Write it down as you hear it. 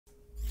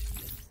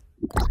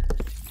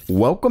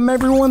Welcome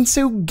everyone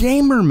to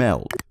Gamer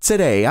Meld.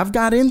 Today I've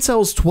got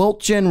Intel's 12th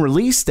gen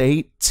release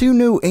date, 2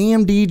 new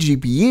AMD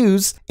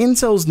GPUs,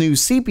 Intel's new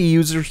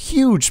CPUs are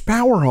huge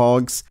power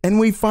hogs, and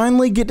we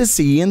finally get to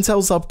see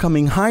Intel's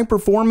upcoming high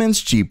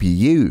performance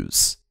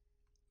GPUs.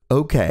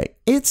 Okay,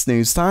 it's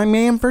news time,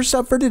 and first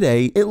up for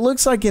today, it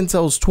looks like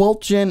Intel's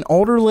 12th gen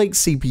Alder Lake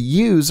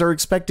CPUs are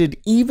expected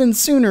even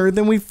sooner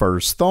than we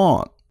first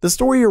thought. The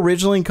story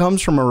originally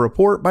comes from a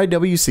report by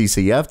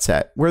WCCF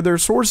Tech, where their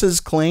sources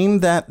claim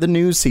that the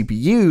new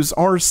CPUs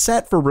are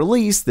set for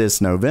release this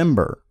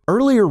November.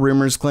 Earlier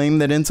rumors claimed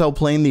that Intel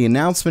planned the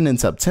announcement in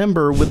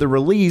September with the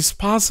release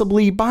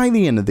possibly by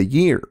the end of the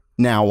year.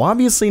 Now,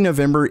 obviously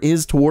November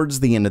is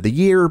towards the end of the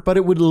year, but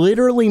it would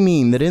literally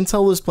mean that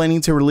Intel is planning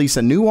to release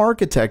a new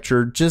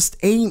architecture just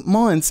 8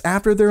 months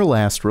after their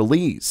last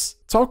release.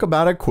 Talk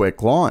about a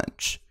quick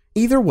launch.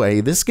 Either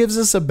way, this gives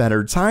us a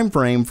better time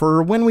frame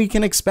for when we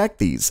can expect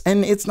these,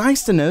 and it's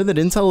nice to know that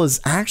Intel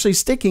is actually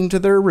sticking to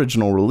their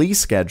original release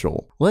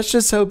schedule. Let's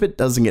just hope it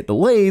doesn't get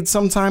delayed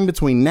sometime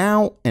between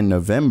now and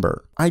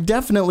November. I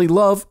definitely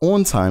love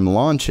on-time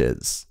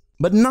launches,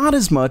 but not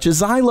as much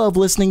as I love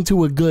listening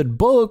to a good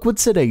book with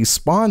today's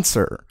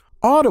sponsor,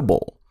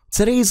 Audible,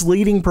 today's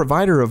leading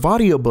provider of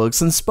audiobooks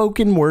and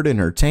spoken word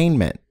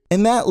entertainment.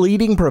 And that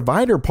leading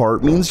provider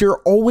part means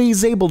you're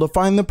always able to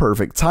find the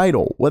perfect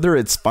title, whether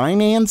it's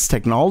finance,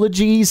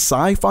 technology,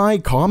 sci-fi,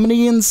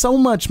 comedy, and so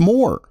much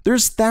more.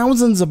 There's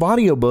thousands of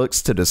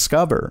audiobooks to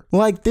discover,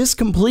 like this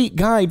complete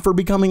guide for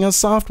becoming a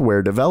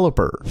software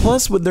developer.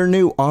 Plus, with their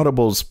new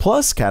Audibles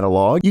Plus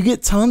catalog, you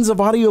get tons of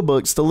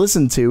audiobooks to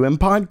listen to and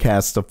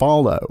podcasts to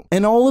follow.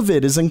 And all of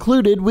it is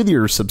included with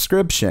your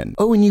subscription.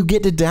 Oh, and you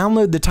get to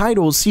download the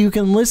titles so you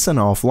can listen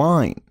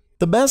offline.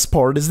 The best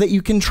part is that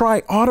you can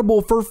try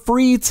Audible for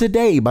free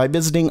today by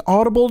visiting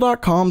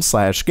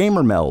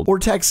audible.com/gamermeld or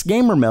text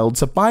gamermeld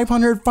to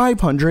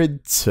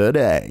 500-500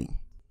 today.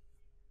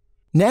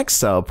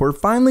 Next up, we're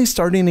finally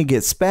starting to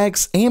get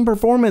specs and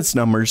performance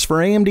numbers for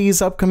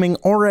AMD's upcoming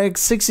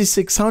RX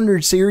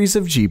 6600 series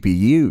of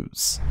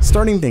GPUs.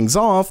 Starting things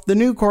off, the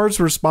new cards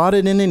were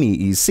spotted in an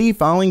EEC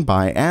filing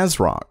by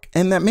ASRock,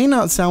 and that may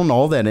not sound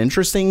all that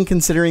interesting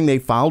considering they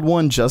filed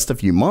one just a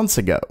few months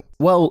ago.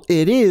 Well,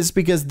 it is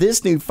because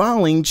this new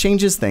filing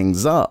changes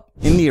things up.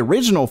 In the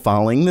original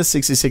filing, the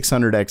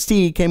 6600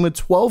 XT came with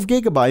 12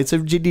 GB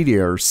of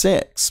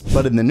GDDR6,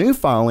 but in the new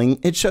filing,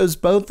 it shows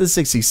both the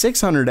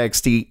 6600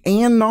 XT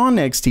and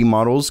non-XT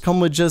models come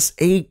with just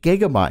 8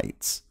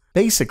 GB.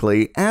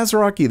 Basically,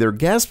 ASRock either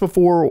guessed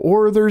before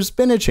or there's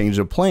been a change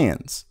of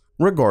plans.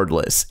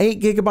 Regardless,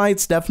 8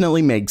 GB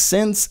definitely makes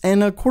sense,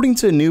 and according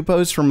to a new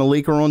post from a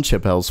leaker on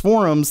ChipHell's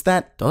forums,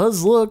 that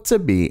does look to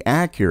be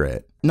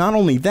accurate. Not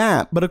only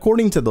that, but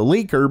according to the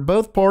leaker,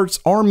 both parts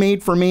are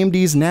made from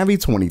AMD's Navi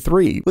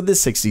 23, with the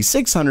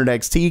 6600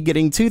 XT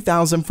getting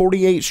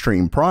 2048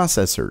 stream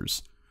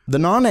processors. The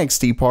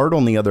non-XT part,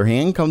 on the other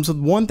hand, comes with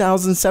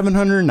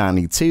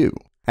 1792.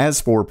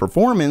 As for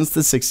performance,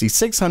 the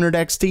 6600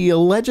 XT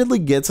allegedly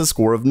gets a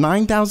score of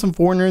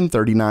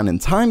 9439 in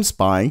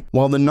TimeSpy,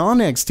 while the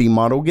non-XT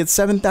model gets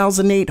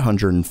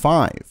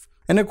 7805.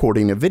 And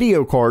according to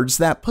video cards,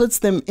 that puts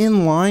them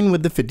in line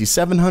with the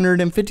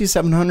 5700 and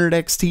 5700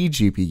 XT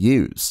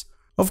GPUs.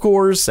 Of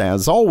course,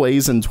 as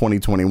always in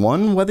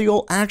 2021, whether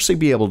you'll actually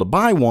be able to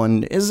buy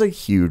one is a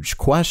huge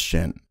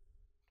question.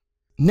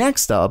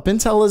 Next up,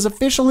 Intel has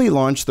officially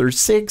launched their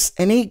 6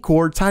 and 8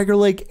 core Tiger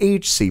Lake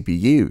H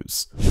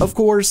CPUs. Of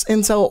course,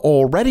 Intel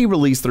already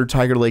released their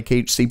Tiger Lake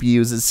H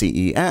CPUs at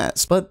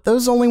CES, but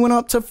those only went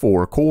up to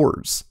 4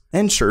 cores.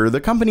 And sure, the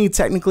company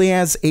technically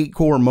has 8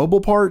 core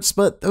mobile parts,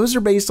 but those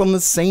are based on the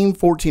same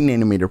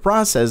 14nm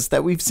process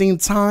that we've seen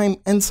time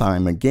and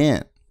time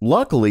again.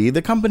 Luckily,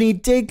 the company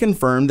did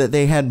confirm that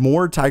they had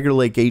more Tiger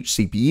Lake H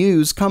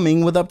CPUs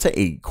coming with up to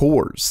 8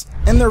 cores.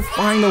 And they're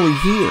finally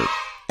here.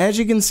 As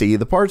you can see,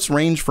 the parts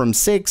range from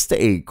 6 to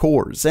 8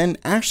 cores, and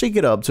actually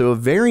get up to a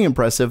very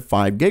impressive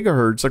 5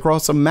 GHz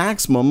across a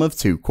maximum of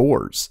 2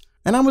 cores.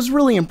 And I was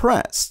really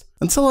impressed,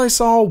 until I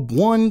saw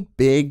one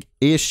big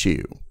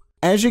issue.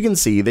 As you can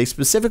see, they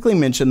specifically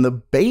mentioned the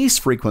base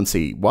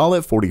frequency while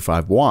at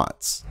 45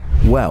 watts.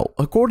 Well,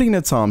 according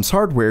to Tom's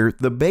Hardware,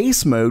 the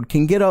base mode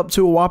can get up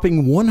to a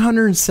whopping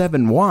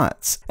 107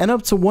 watts and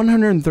up to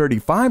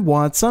 135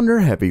 watts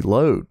under heavy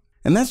load.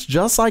 And that's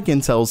just like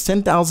Intel's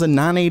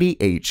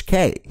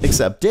 10980HK,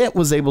 except it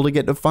was able to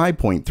get to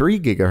 5.3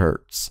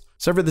 GHz.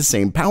 So for the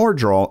same power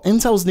draw,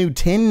 Intel's new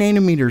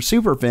 10nm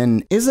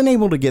SuperFin isn't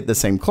able to get the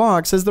same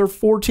clocks as their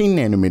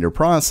 14nm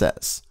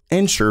process.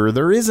 And sure,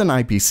 there is an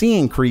IPC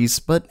increase,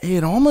 but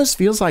it almost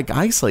feels like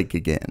Ice Lake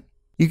again.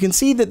 You can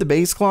see that the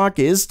base clock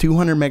is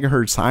 200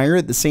 MHz higher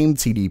at the same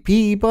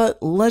TDP,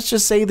 but let's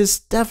just say this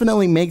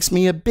definitely makes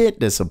me a bit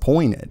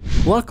disappointed.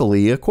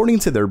 Luckily, according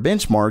to their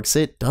benchmarks,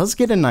 it does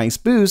get a nice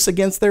boost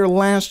against their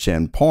last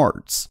gen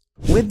parts.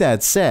 With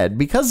that said,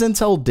 because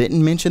Intel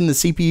didn't mention the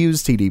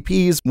CPU's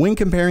TDPs when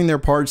comparing their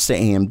parts to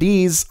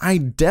AMD's, I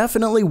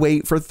definitely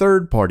wait for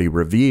third-party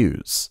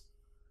reviews.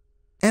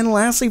 And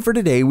lastly for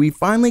today, we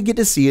finally get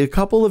to see a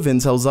couple of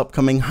Intel's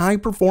upcoming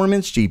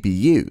high-performance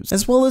GPUs,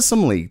 as well as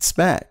some leaked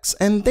specs,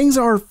 and things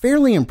are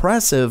fairly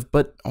impressive,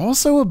 but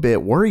also a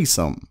bit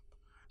worrisome.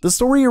 The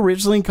story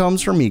originally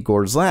comes from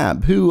Igor's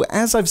lab, who,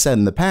 as I've said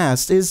in the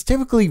past, is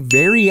typically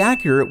very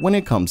accurate when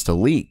it comes to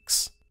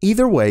leaks.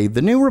 Either way,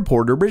 the new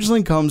report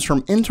originally comes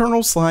from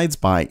internal slides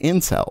by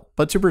Intel,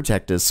 but to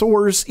protect his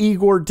source,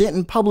 Igor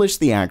didn't publish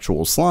the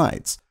actual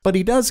slides, but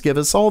he does give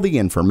us all the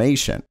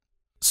information.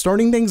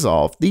 Starting things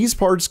off, these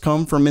parts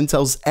come from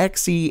Intel's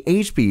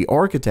Xe-HP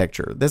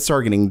architecture that's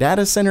targeting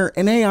data center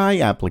and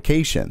AI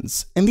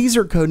applications, and these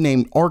are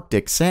codenamed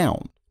Arctic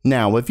Sound.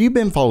 Now, if you've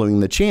been following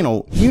the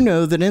channel, you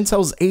know that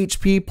Intel's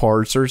HP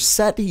parts are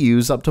set to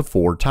use up to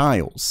 4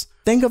 tiles.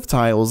 Think of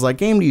tiles like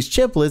AMD's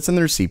chiplets in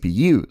their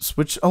CPUs,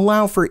 which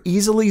allow for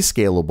easily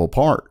scalable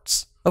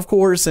parts. Of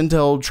course,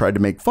 Intel tried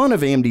to make fun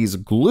of AMD's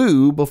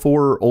glue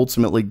before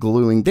ultimately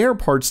gluing their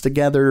parts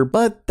together,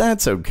 but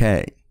that's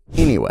okay.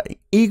 Anyway,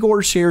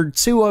 Igor shared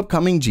 2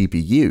 upcoming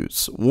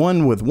GPUs,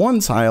 one with 1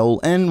 tile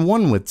and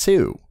one with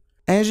 2.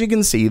 As you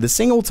can see, the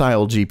single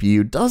tile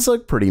GPU does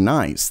look pretty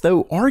nice,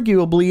 though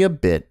arguably a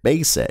bit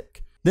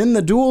basic. Then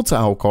the dual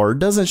tile card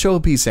doesn't show a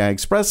PCI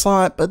Express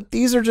slot, but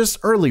these are just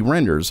early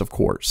renders, of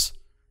course.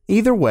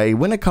 Either way,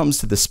 when it comes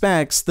to the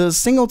specs, the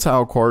single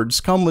tile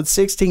cards come with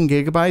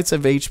 16GB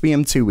of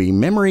HBM2E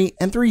memory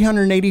and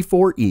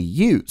 384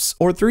 EUs,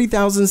 or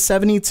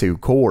 3072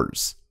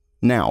 cores.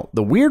 Now,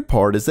 the weird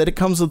part is that it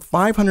comes with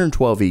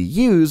 512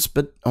 EUs,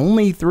 but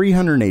only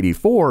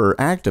 384 are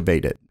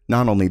activated.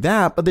 Not only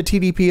that, but the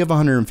TDP of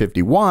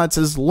 150 watts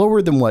is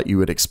lower than what you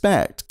would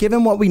expect,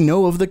 given what we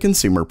know of the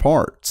consumer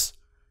parts.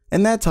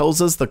 And that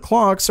tells us the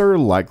clocks are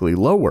likely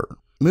lower.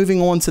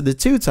 Moving on to the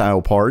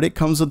 2-tile part, it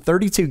comes with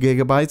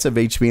 32GB of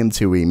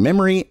HBM2E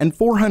memory and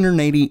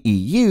 480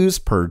 EUs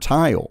per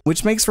tile,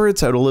 which makes for a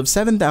total of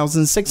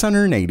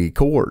 7,680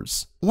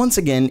 cores. Once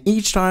again,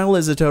 each tile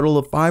has a total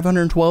of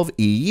 512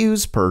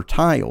 EUs per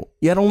tile,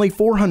 yet only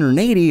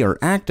 480 are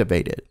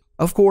activated.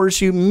 Of course,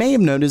 you may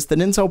have noticed that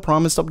Intel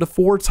promised up to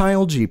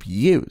 4-tile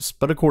GPUs,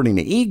 but according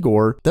to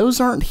Igor,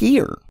 those aren't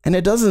here, and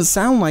it doesn't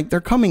sound like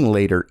they're coming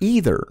later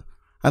either.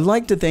 I'd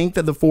like to think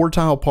that the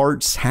 4-tile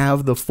parts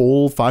have the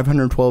full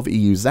 512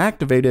 EUs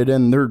activated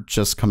and they're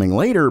just coming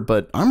later,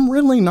 but I'm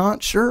really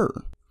not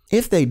sure.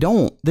 If they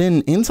don't,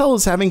 then Intel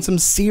is having some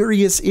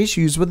serious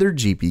issues with their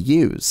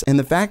GPUs, and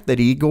the fact that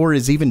Igor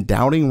is even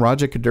doubting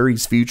Raja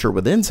Koduri's future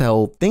with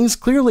Intel, things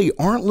clearly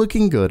aren't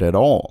looking good at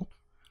all.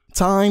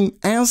 Time,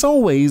 as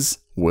always,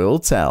 will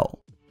tell.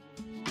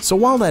 So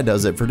while that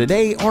does it for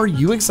today, are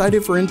you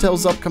excited for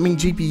Intel's upcoming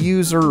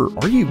GPUs, or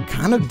are you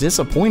kind of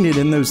disappointed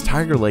in those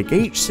Tiger Lake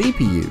H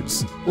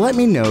CPUs? Let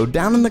me know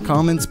down in the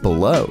comments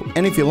below.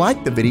 And if you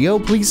liked the video,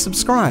 please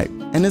subscribe.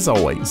 And as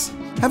always,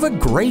 have a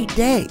great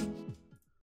day.